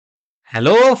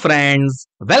Hello, friends.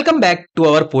 Welcome back to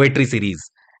our poetry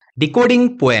series,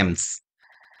 Decoding Poems.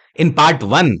 In part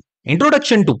 1,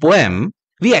 Introduction to Poem,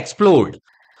 we explored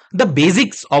the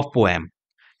basics of poem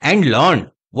and learned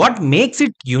what makes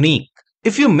it unique.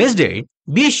 If you missed it,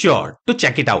 be sure to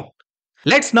check it out.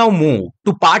 Let's now move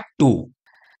to part 2,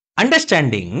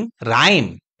 Understanding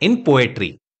Rhyme in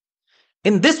Poetry.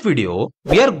 In this video,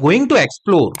 we are going to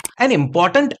explore an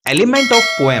important element of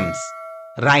poems,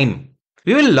 rhyme.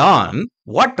 We will learn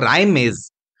what rhyme is,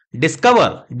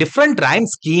 discover different rhyme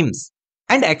schemes,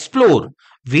 and explore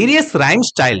various rhyme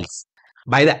styles.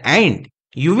 By the end,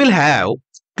 you will have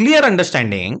clear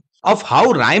understanding of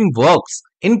how rhyme works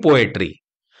in poetry.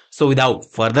 So without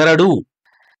further ado,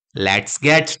 let's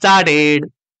get started.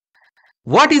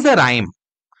 What is a rhyme?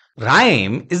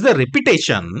 Rhyme is the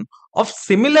repetition of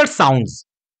similar sounds,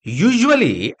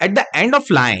 usually at the end of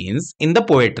lines in the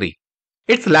poetry.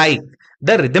 It's like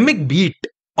the rhythmic beat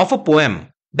of a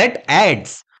poem that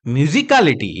adds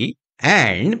musicality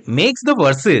and makes the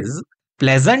verses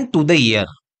pleasant to the ear.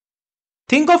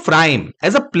 Think of rhyme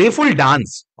as a playful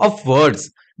dance of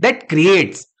words that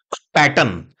creates a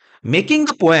pattern, making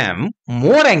the poem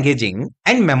more engaging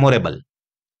and memorable.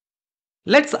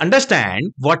 Let's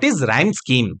understand what is rhyme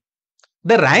scheme.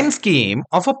 The rhyme scheme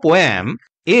of a poem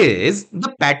is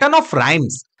the pattern of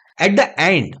rhymes at the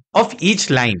end of each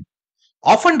line,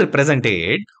 often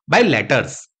represented by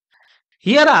letters.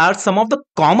 Here are some of the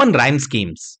common rhyme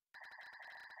schemes.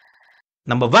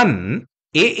 Number 1,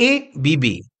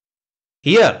 AABB.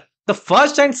 Here, the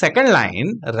first and second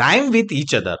line rhyme with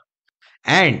each other,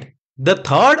 and the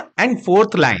third and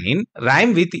fourth line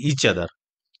rhyme with each other.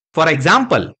 For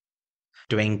example,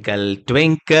 Twinkle,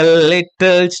 twinkle,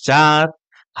 little star,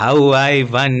 how I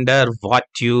wonder what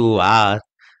you are.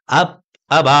 Up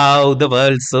above the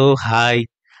world so high,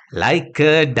 like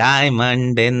a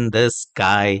diamond in the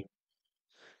sky.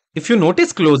 If you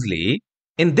notice closely,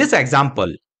 in this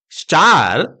example,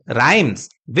 star rhymes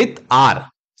with R.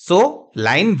 So,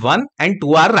 line 1 and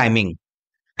 2 are rhyming.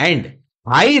 And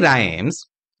high rhymes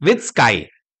with sky.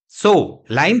 So,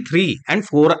 line 3 and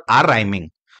 4 are rhyming.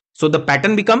 So, the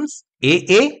pattern becomes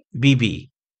AABB.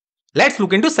 Let's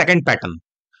look into second pattern.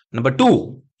 Number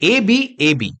 2,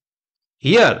 ABAB.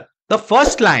 Here, the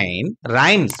first line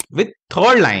rhymes with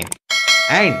third line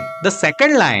and the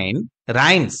second line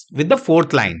rhymes with the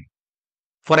fourth line.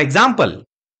 For example,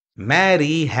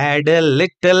 Mary had a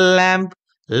little lamb,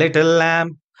 little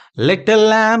lamb, little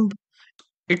lamb.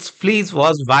 Its fleece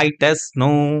was white as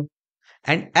snow,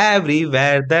 and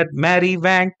everywhere that Mary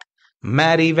went,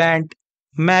 Mary went,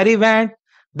 Mary went,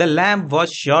 the lamb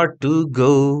was sure to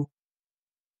go.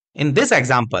 In this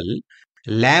example,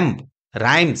 lamb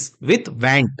rhymes with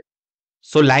went.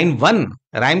 So line 1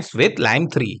 rhymes with line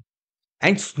 3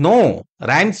 and snow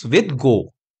rhymes with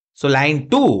go. So line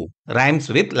 2 rhymes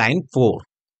with line 4.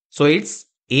 So it's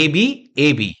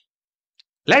ABAB.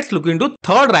 Let's look into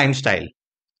third rhyme style,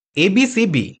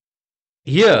 ABCB.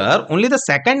 Here only the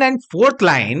second and fourth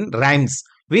line rhymes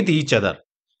with each other.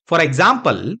 For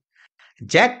example,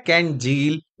 Jack and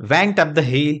Jill went up the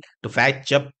hill to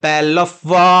fetch a pail of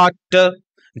water.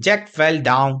 Jack fell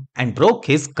down and broke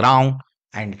his crown,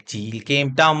 and Jill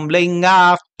came tumbling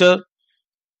after.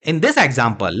 In this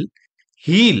example,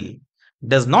 heel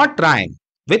does not rhyme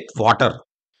with water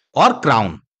or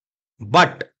crown,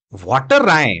 but water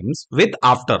rhymes with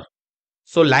after.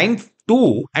 So line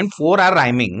 2 and 4 are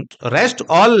rhyming, rest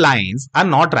all lines are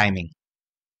not rhyming.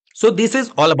 So this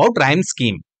is all about rhyme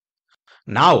scheme.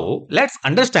 Now let's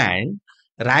understand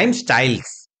rhyme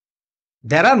styles.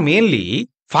 There are mainly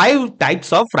 5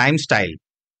 types of rhyme style.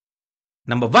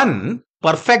 Number 1,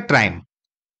 perfect rhyme.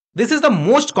 This is the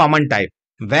most common type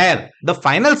where the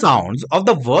final sounds of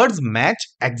the words match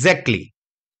exactly.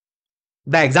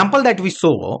 The example that we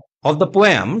saw of the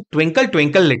poem Twinkle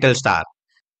Twinkle Little Star.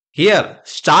 Here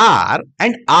star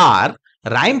and R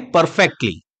rhyme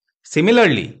perfectly.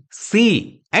 Similarly,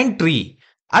 C and tree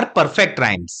are perfect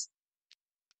rhymes.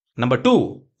 Number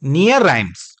 2, near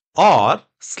rhymes or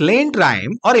slant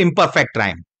rhyme or imperfect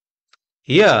rhyme.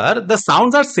 Here the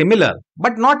sounds are similar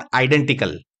but not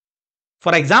identical.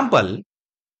 For example,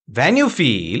 when you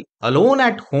feel alone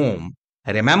at home,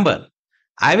 remember,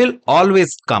 I will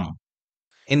always come.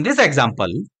 In this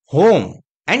example, home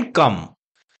and come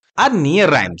are near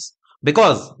rhymes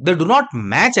because they do not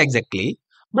match exactly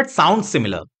but sound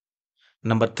similar.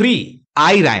 Number 3,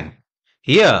 I rhyme.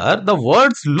 Here, the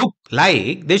words look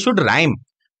like they should rhyme,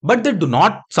 but they do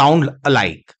not sound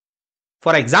alike.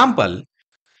 For example,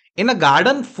 in a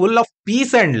garden full of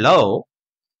peace and love,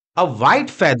 a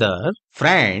white feather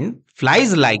friend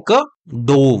flies like a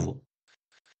dove.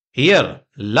 Here,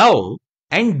 love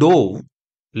and dove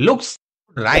looks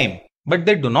rhyme, but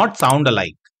they do not sound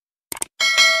alike.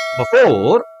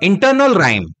 Before, internal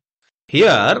rhyme.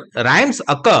 Here, rhymes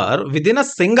occur within a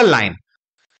single line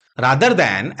rather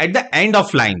than at the end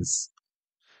of lines.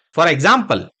 For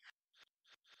example,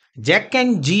 Jack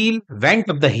and Jill went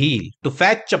up the hill to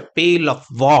fetch a pail of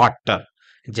water.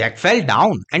 Jack fell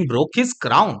down and broke his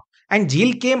crown, and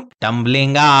Jill came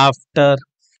tumbling after.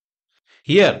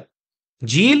 Here,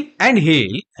 Jill and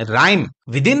hill rhyme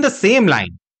within the same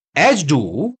line, as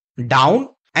do down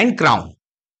and crown.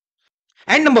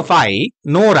 And number 5,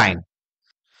 no rhyme.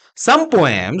 Some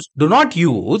poems do not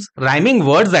use rhyming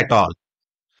words at all.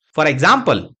 For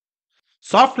example,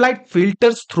 soft light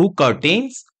filters through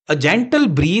curtains, a gentle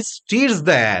breeze steers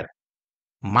the air.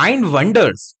 Mind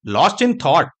wanders, lost in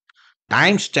thought,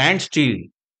 time stands still.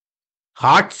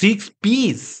 Heart seeks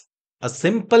peace, a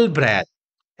simple breath,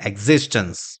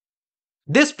 existence.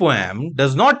 This poem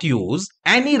does not use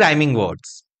any rhyming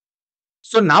words.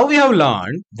 So now we have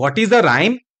learned what is a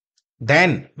rhyme.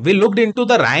 Then we looked into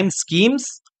the rhyme schemes.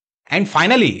 And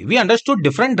finally, we understood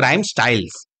different rhyme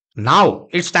styles. Now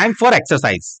it's time for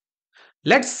exercise.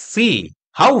 Let's see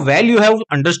how well you have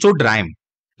understood rhyme.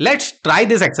 Let's try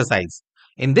this exercise.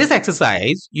 In this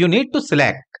exercise, you need to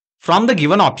select from the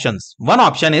given options. One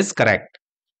option is correct.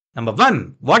 Number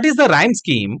 1. What is the rhyme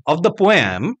scheme of the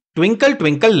poem Twinkle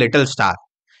Twinkle Little Star?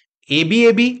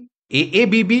 ABAB,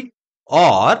 AABB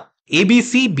or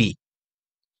ABCB?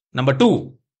 Number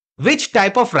 2. Which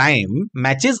type of rhyme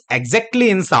matches exactly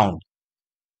in sound?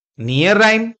 Near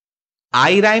rhyme,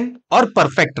 I rhyme or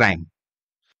perfect rhyme?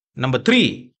 Number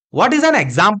 3. What is an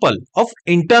example of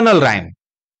internal rhyme?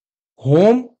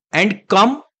 Home and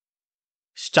come,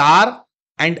 star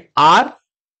and are,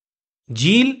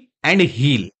 Jill and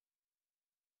heel.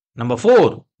 Number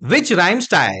 4. Which rhyme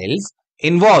styles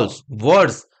involves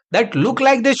words that look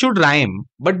like they should rhyme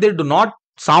but they do not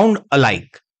sound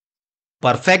alike?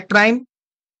 Perfect rhyme,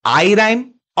 I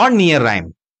rhyme or near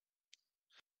rhyme?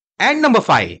 And number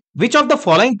 5. Which of the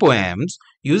following poems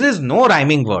uses no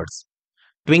rhyming words?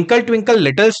 Twinkle Twinkle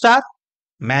Little Star,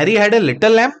 Mary Had a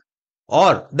Little Lamb,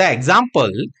 or the example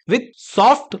with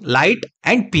soft light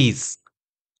and peace?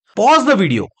 Pause the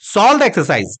video, solve the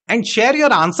exercise and share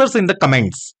your answers in the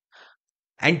comments.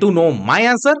 And to know my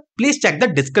answer, please check the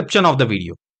description of the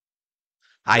video.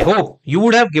 I hope you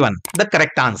would have given the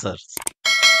correct answers.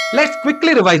 Let's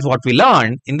quickly revise what we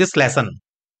learned in this lesson.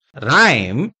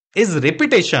 Rhyme is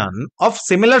repetition of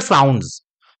similar sounds,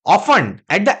 often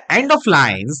at the end of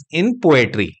lines in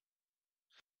poetry.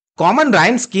 Common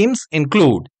rhyme schemes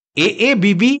include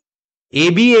AABB,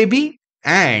 ABAB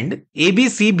and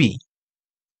ABCB.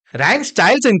 Rhyme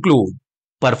styles include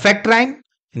perfect rhyme,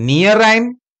 near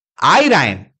rhyme, I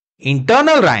rhyme,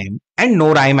 internal rhyme and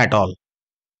no rhyme at all.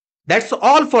 That's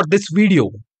all for this video.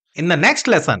 In the next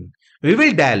lesson, we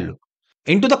will delve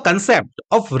into the concept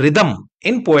of rhythm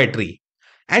in poetry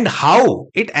and how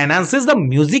it enhances the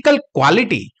musical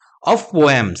quality of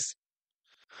poems.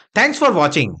 Thanks for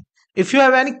watching. If you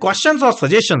have any questions or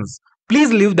suggestions,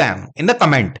 please leave them in the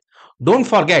comment. Don't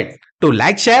forget to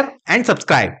like, share and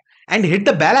subscribe and hit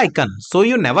the bell icon so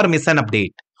you never miss an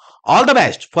update. All the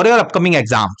best for your upcoming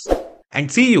exams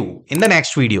and see you in the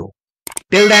next video.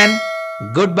 Till then,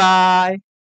 goodbye.